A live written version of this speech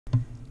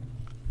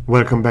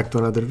Welcome back to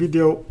another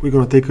video. We're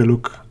going to take a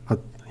look at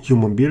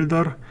Human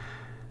Builder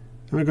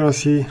and we're going to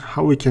see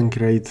how we can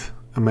create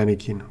a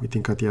mannequin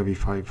within CATIA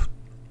V5.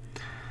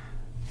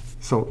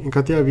 So in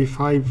CATIA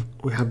V5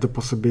 we have the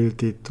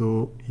possibility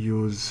to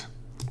use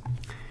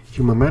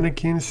human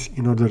mannequins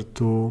in order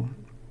to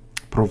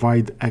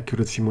provide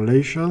accurate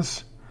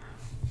simulations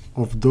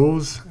of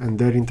those and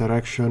their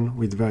interaction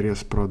with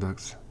various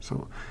products.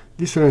 So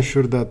this will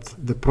ensure that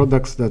the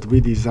products that we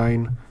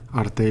design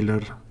are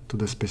tailored to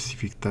the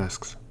specific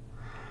tasks.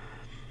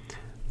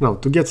 Now,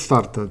 to get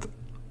started,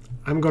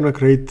 I'm going to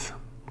create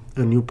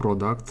a new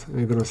product and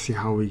we're going to see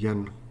how we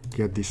can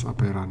get this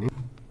up and running.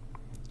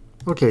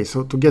 Okay,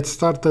 so to get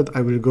started,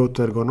 I will go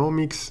to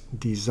Ergonomics,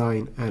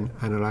 Design and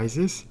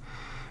Analysis,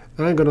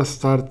 and I'm going to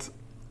start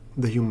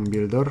the Human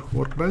Builder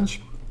workbench.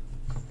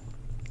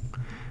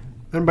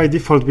 And by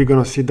default, we're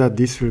going to see that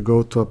this will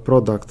go to a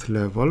product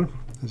level,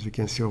 as we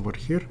can see over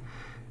here.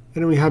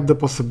 And we have the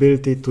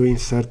possibility to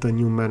insert a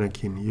new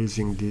mannequin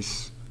using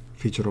this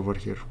feature over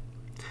here.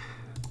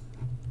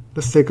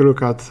 Let's take a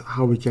look at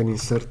how we can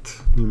insert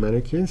new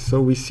mannequins.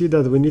 So we see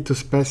that we need to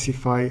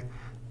specify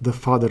the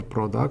father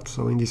product.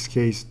 So in this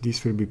case,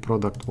 this will be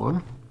product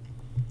 1.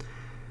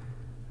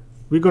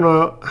 We're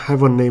gonna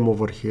have a name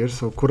over here.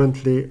 So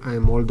currently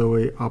I'm all the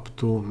way up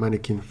to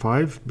mannequin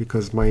 5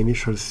 because my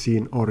initial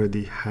scene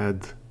already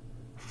had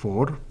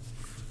 4.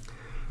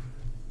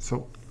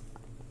 So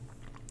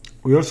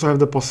we also have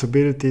the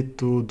possibility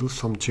to do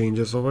some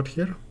changes over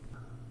here.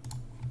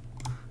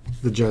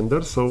 The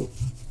gender, so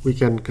we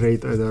can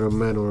create either a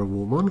man or a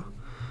woman.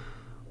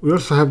 We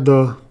also have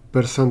the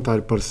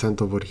percentile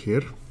percent over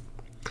here.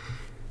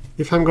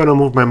 If I'm gonna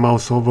move my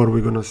mouse over,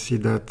 we're gonna see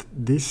that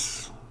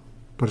this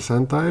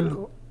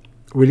percentile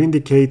will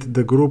indicate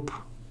the group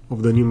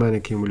of the new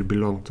mannequin will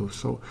belong to.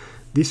 So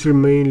this will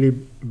mainly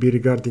be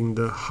regarding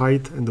the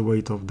height and the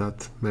weight of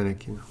that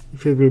mannequin.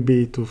 If it will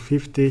be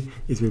 250,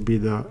 it will be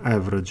the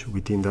average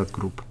within that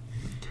group.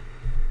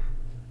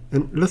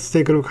 And let's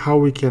take a look how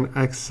we can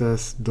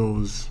access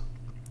those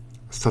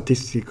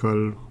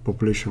statistical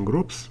population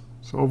groups.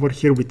 So over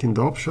here within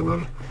the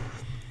optional,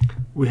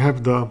 we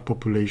have the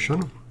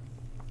population.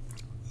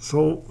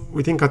 So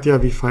within CATIA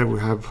V5 we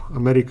have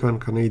American,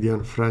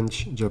 Canadian,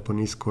 French,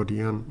 Japanese,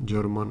 Korean,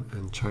 German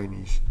and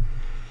Chinese.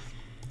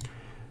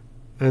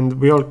 And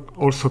we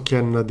also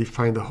can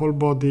define the whole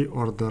body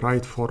or the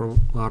right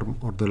forearm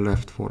or the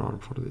left forearm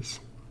for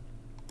this.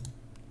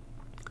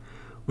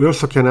 We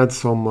also can add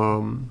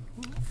some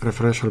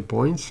referential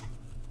points.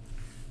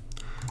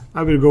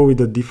 I will go with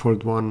the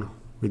default one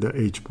with the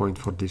H point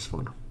for this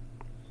one.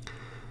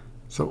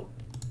 So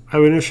I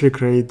will initially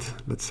create,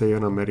 let's say,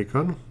 an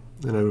American,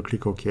 and I will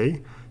click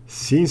OK.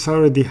 Since I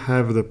already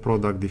have the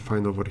product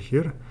defined over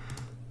here,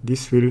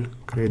 this will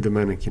create the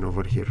mannequin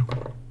over here.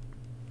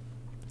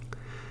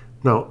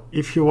 Now,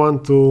 if you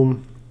want to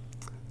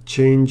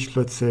change,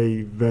 let's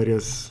say,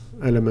 various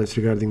elements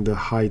regarding the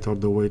height or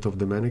the weight of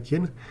the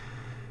mannequin,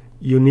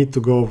 you need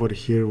to go over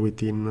here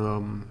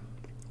within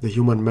the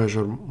human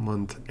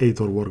measurement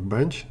editor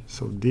workbench.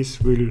 So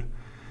this will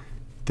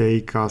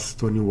take us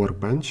to a new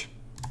workbench.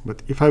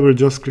 But if I will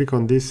just click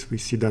on this, we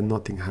see that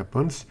nothing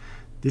happens.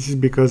 This is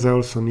because I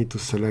also need to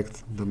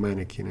select the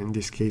mannequin. In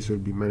this case, will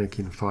be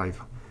mannequin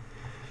 5.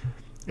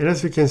 And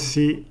as we can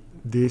see,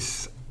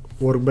 this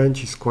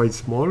workbench is quite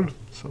small.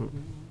 So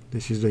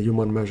this is the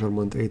human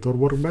measurement editor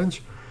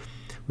workbench.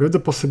 We have the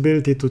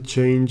possibility to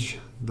change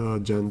the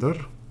gender.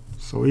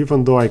 So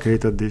even though I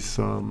created this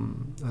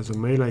as a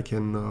male, I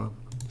can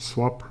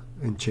swap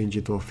and change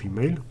it to a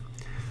female.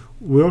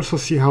 We also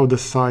see how the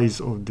size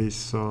of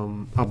this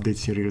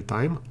updates in real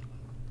time.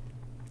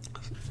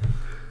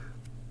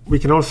 We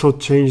can also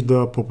change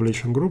the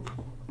population group.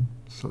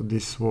 So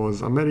this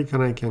was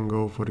American. I can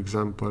go, for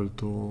example,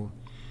 to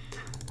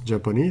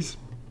Japanese,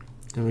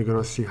 and we're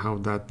gonna see how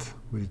that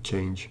will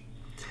change.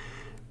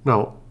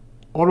 Now,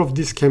 all of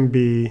this can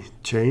be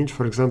changed.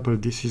 For example,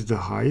 this is the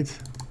height.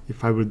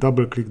 If I will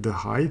double click the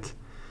height,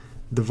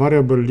 the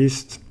variable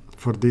list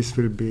for this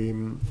will be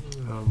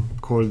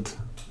called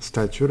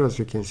stature, as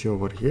you can see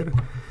over here.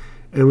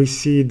 And we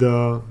see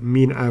the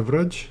mean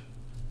average,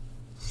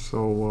 so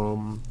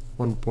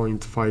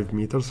 1.5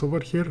 meters over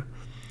here.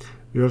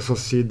 We also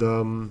see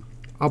the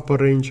upper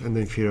range and the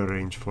inferior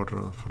range for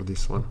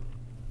this one.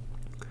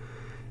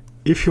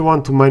 If you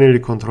want to manually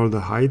control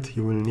the height,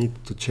 you will need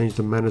to change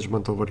the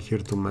management over here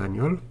to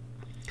manual.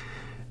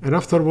 And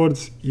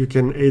afterwards, you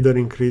can either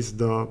increase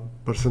the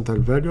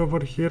percentile value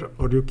over here,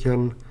 or you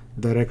can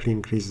directly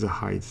increase the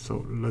height.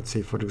 So let's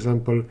say, for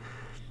example,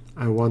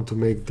 I want to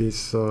make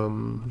this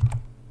 1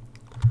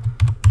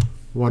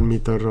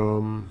 meter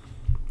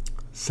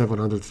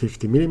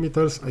 750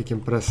 millimeters. I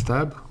can press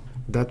tab,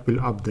 that will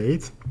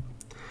update.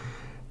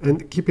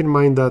 And keep in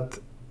mind that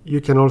you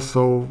can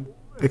also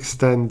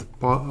extend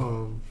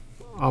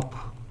up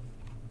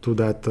to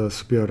that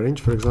superior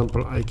range. For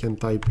example, I can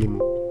type in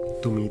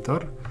 2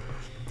 meter,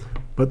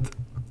 but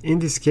in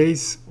this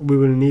case we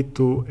will need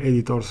to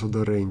edit also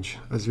the range.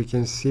 As we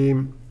can see,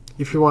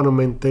 if you want to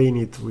maintain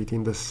it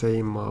within the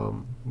same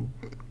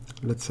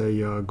let's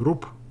say a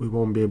group, we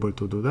won't be able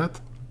to do that.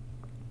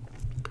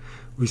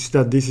 We see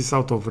that this is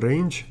out of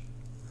range,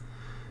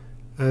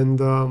 and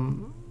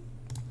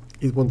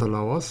it won't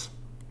allow us.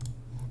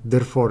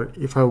 Therefore,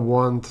 if I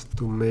want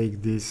to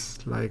make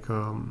this like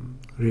a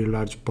really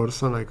large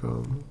person, like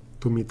a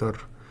 2-meter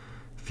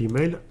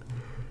female,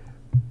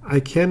 I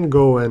can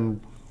go and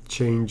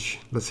change,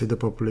 let's say, the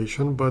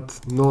population, but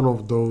none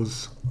of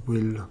those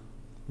will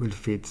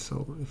fit.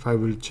 So if I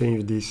will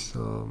change this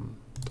to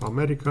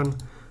American,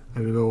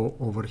 I will go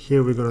over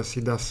here. We're gonna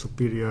see that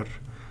superior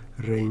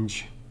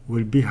range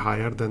will be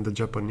higher than the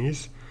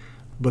Japanese,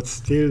 but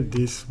still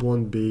this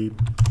won't be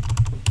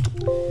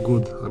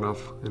good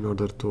enough in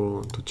order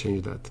to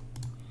change that.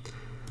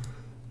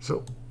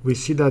 So we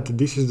see that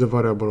this is the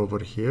variable over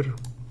here,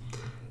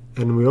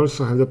 and we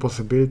also have the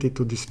possibility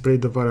to display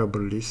the variable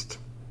list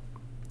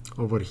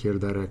over here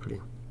directly.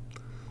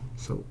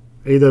 So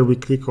either we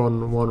click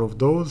on one of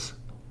those,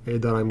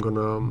 either I'm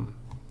gonna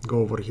go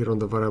over here on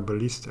the variable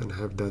list and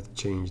have that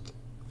changed.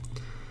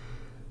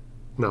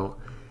 Now,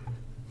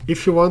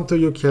 if you want to,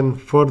 you can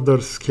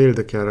further scale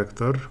the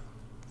character,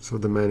 so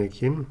the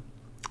mannequin,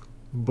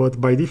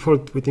 but by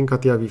default within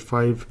CATIA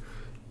V5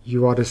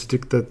 you are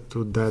restricted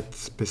to that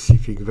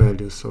specific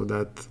value, so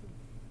that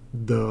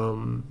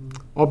the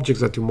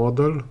objects that you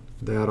model,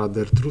 they are at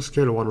their true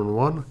scale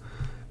 1:1,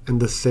 and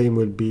the same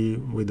will be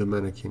with the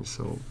mannequin,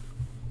 so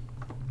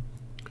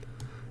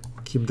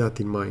keep that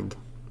in mind.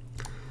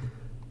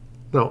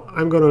 Now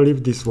I'm gonna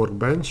leave this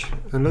workbench,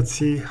 and let's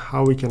see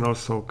how we can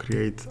also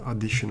create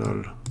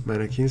additional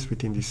mannequins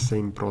within this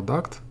same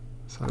product.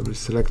 So I will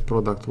select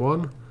product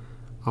 1,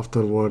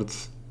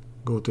 afterwards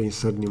go to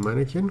insert new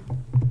mannequin,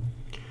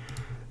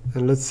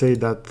 and let's say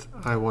that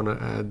I want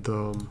to add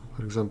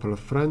for example a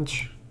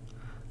French,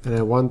 and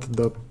I want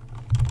the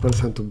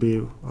percent to be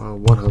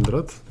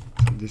 100, so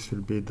this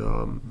will be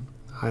the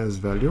highest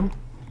value,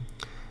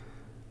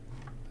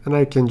 and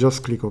I can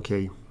just click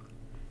OK.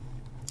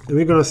 And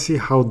we're gonna see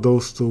how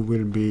those two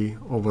will be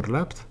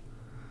overlapped.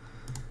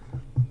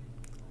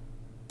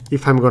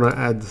 If I'm gonna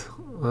add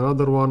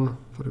another one,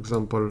 for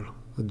example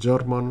a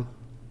German,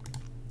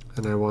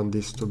 and I want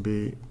this to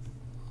be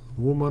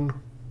woman,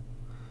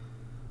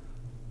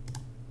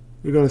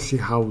 we're gonna see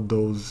how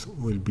those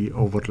will be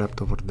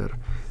overlapped over there.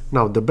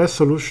 Now the best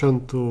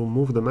solution to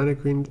move the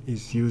mannequin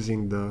is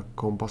using the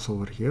compass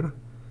over here.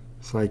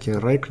 So I can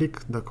right click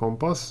the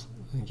compass,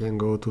 I can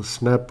go to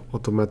snap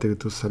automatically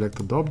to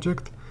selected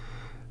object,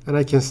 and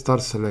I can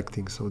start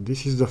selecting. So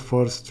this is the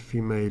first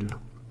female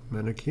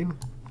mannequin,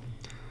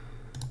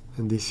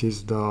 and this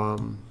is the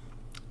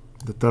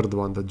third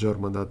one, the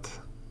German that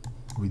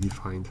we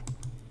defined.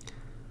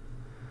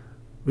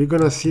 We're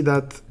gonna see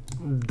that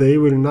they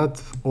will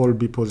not all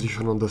be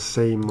positioned on the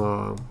same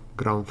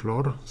ground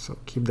floor, so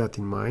keep that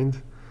in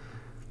mind.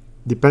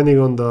 Depending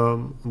on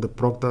the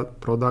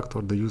product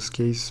or the use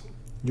case,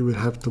 you will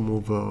have to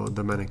move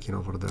the mannequin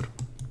over there.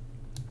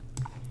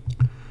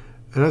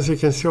 And as you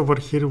can see over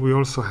here, we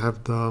also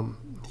have the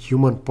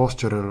human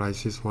posture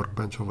analysis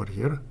workbench over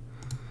here.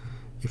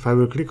 If I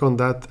will click on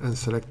that and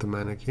select the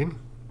mannequin,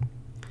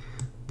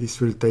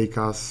 this will take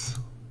us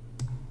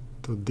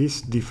to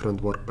this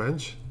different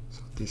workbench.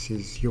 So this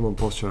is human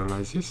posture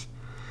analysis.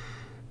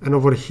 And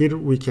over here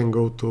we can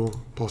go to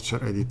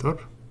posture editor.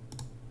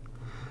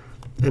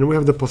 And we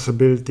have the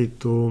possibility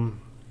to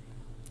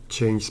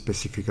change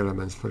specific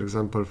elements. For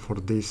example, for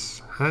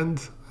this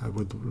hand, I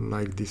would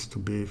like this to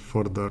be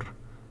further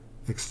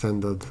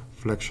extended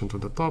flexion to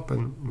the top,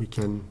 and we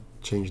can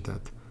change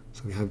that.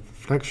 So we have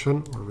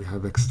flexion or we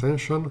have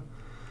extension,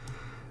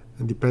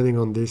 and depending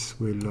on this,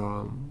 we'll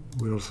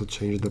also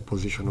change the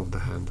position of the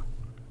hand.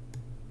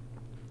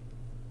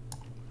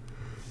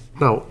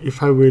 Now,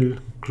 if I will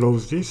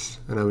close this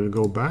and I will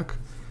go back,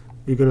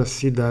 we're gonna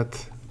see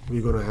that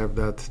we're gonna have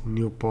that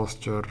new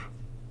posture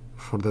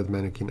for that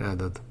mannequin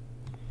added.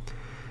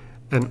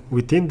 And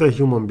within the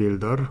human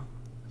builder,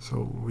 so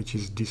which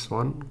is this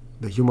one,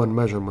 the human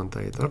measurement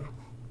editor,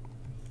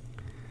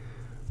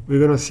 we're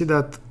gonna see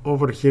that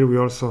over here we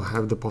also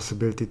have the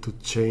possibility to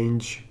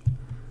change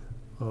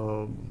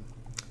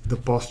the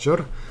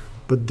posture,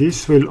 but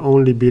this will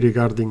only be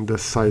regarding the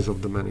size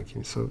of the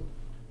mannequin. So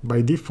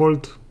by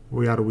default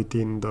we are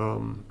within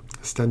the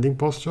standing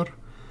posture.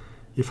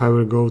 If I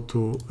will go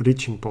to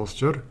reaching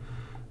posture,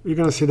 we're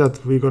gonna see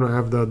that we're gonna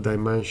have the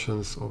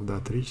dimensions of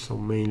that reach, so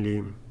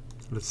mainly,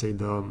 let's say,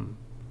 the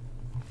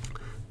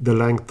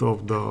length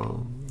of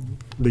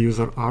the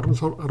user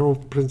arms are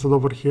represented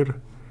over here,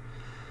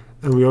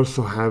 and we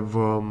also have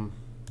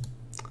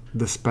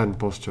the span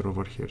posture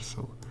over here.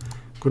 So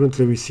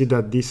currently we see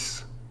that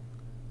this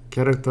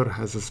character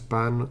has a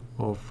span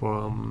of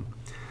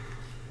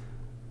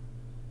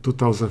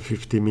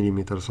 2050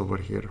 millimeters over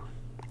here,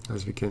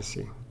 as we can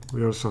see.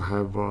 We also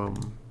have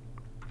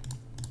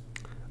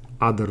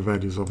other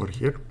values over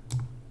here,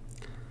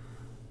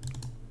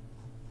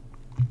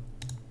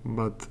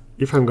 but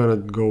if I'm gonna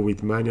go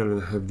with manual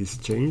and have this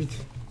changed,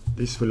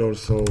 this will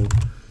also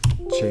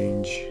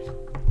change.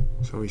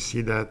 So we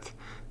see that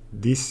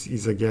this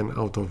is again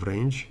out of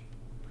range.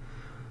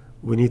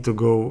 we need to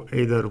go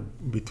either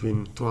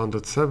between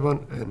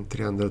 207 and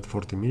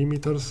 340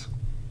 millimeters.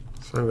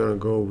 So I'm gonna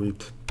go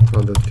with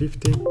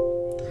 250,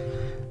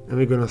 and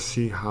we're gonna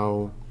see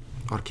how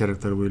our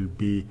character will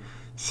be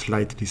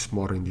slightly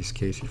smaller in this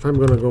case. If I'm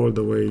gonna go all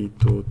the way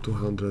to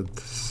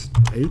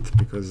 208,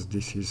 because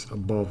this is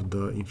above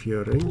the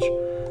inferior range,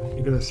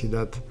 you're gonna see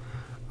that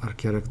our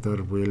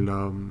character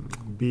will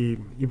be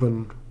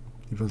even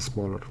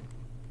smaller.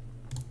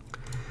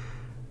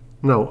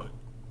 Now,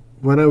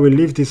 when I will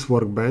leave this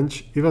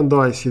workbench, even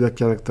though I see the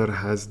character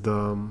has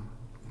the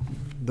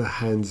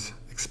hands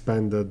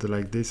expanded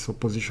like this, so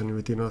positioned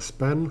within a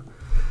span,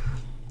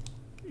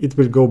 it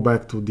will go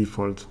back to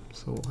default.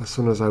 So as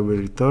soon as I will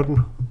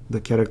return,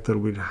 the character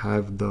will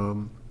have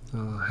the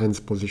hands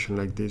positioned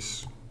like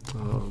this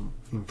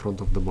in front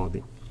of the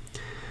body.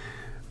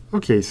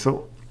 Okay,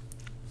 so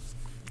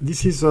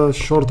this is a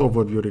short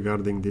overview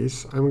regarding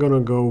this. I'm gonna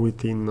go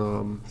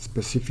within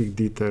specific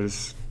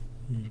details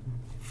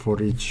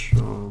for each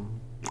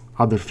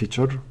other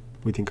feature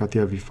within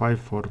CATIA V5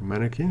 for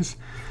mannequins.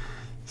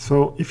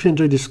 So if you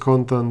enjoy this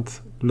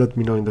content, let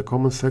me know in the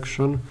comment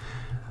section.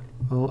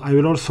 I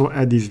will also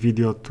add this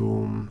video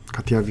to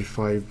CATIA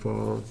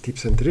V5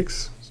 tips and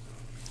tricks.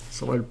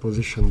 So I'll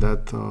position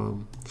that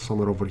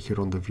somewhere over here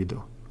on the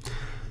video.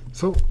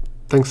 So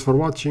thanks for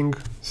watching.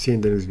 See you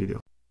in the next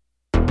video.